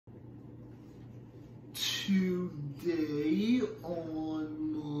today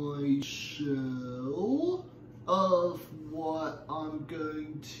on my show of what I'm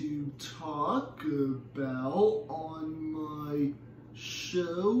going to talk about on my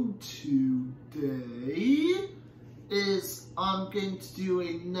show today is I'm going to do a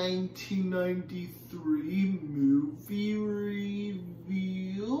 1993 movie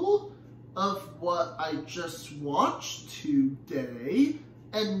review of what I just watched today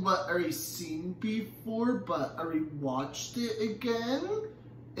and what I already seen before, but I already watched it again,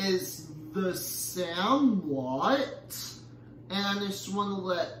 is the Sandlot. And I just want to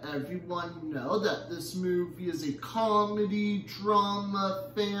let everyone know that this movie is a comedy,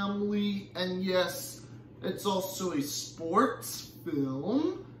 drama, family, and yes, it's also a sports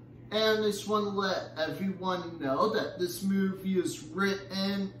film. And I just want to let everyone know that this movie is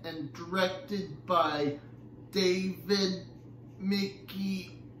written and directed by David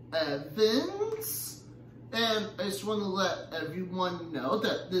Mickey Evans. And I just want to let everyone know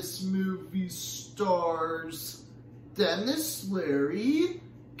that this movie stars Dennis Leary,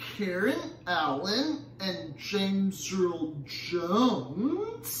 Karen Allen, and James Earl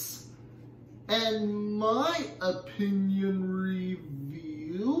Jones. And my opinion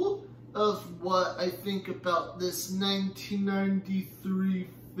review of what I think about this 1993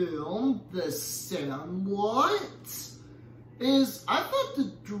 film, The Sandlot, is I thought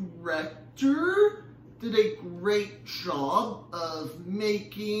the director did a great job of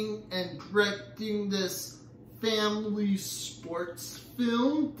making and directing this family sports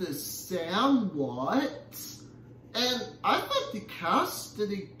film, The Sandlot. And I thought the cast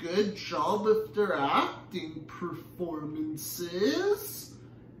did a good job of their acting performances.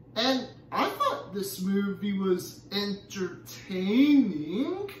 And I thought this movie was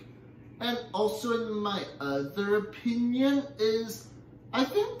entertaining. And also, in my other opinion, is I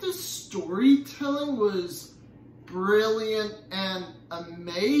think the storytelling was brilliant and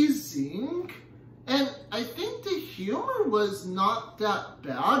amazing. And I think the humor was not that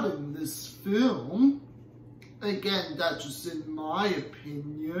bad in this film. Again, that's just in my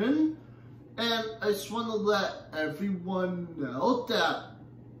opinion. And I just want to let everyone know that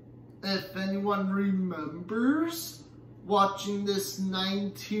if anyone remembers watching this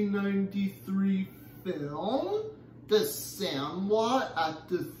 1993 film, The Sandlot, at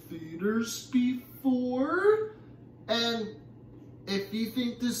the theaters before, and if you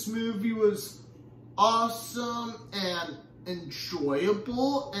think this movie was awesome and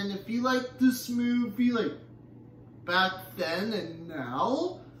enjoyable, and if you like this movie like back then and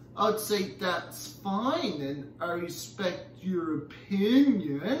now, I would say that's fine and I respect your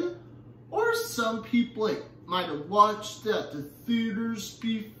opinion. Or some people like might have watched it at the theaters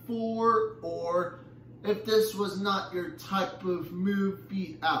before, or if this was not your type of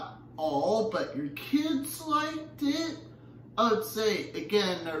movie at all but your kids liked it, I would say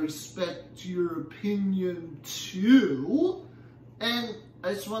again I respect your opinion too. And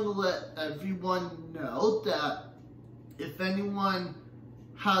I just want to let everyone know that if anyone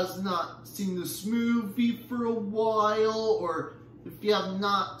has not seen this movie for a while, or if you have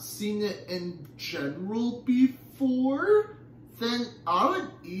not seen it in general before, then I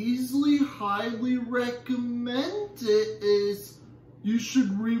would easily highly recommend it. Is you should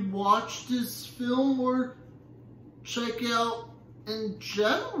rewatch this film or check it out in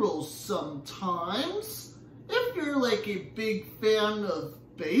general sometimes. If you're like a big fan of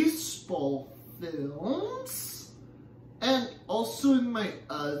baseball films. And also, in my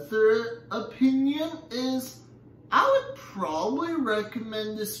other opinion, is I would probably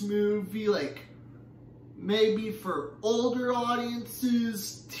recommend this movie like maybe for older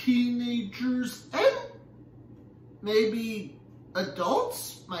audiences, teenagers, and maybe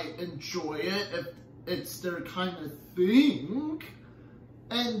adults might enjoy it if it's their kind of thing.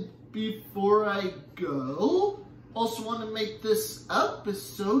 And before I go, also want to make this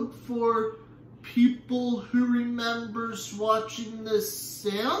episode for people who remembers watching this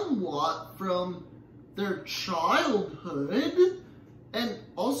Sandlot from their childhood. And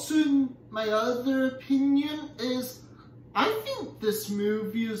also, in my other opinion, is I think this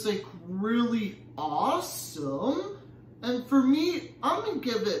movie is like really awesome. And for me, I'm gonna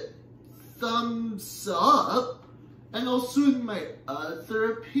give it thumbs up. And also, in my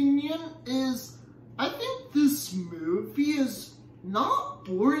other opinion, is I think this movie is not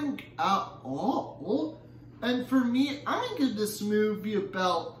boring at all. And for me, I'm gonna give this movie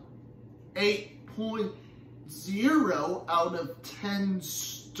about 8.0 out of 10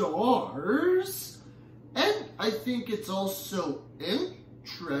 stars. And I think it's also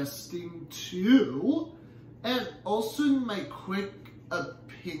interesting too. And also, in my quick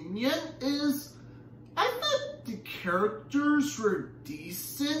opinion, is I thought the characters were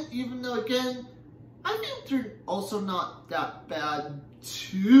decent, even though, again, I think they're also not that bad,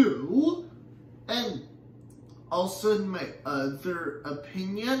 too. And also, in my other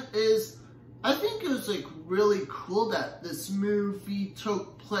opinion, is I think it was, like, really cool that this movie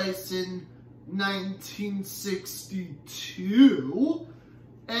took place in 1962.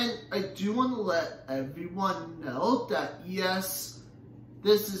 And I do want to let everyone know that, yes,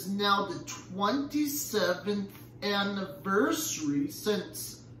 this is now the 27th anniversary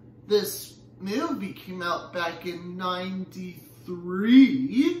since this movie came out back in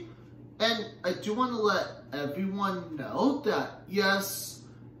 '93. And I do want to let everyone know that, yes,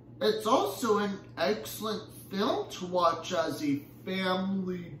 it's also an excellent film to watch as a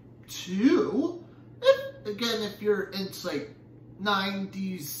family, too. If you're into, like,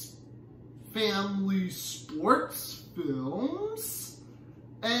 90s family sports films.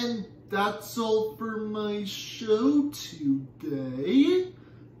 And that's all for my show today.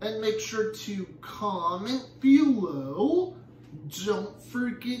 And make sure to comment below. Don't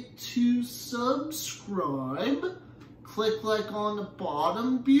forget to subscribe. Click like on the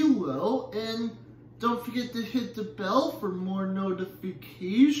bottom below. And don't forget to hit the bell for more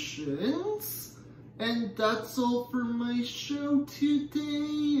notifications. And that's all for my show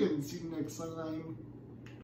today. And see you next time.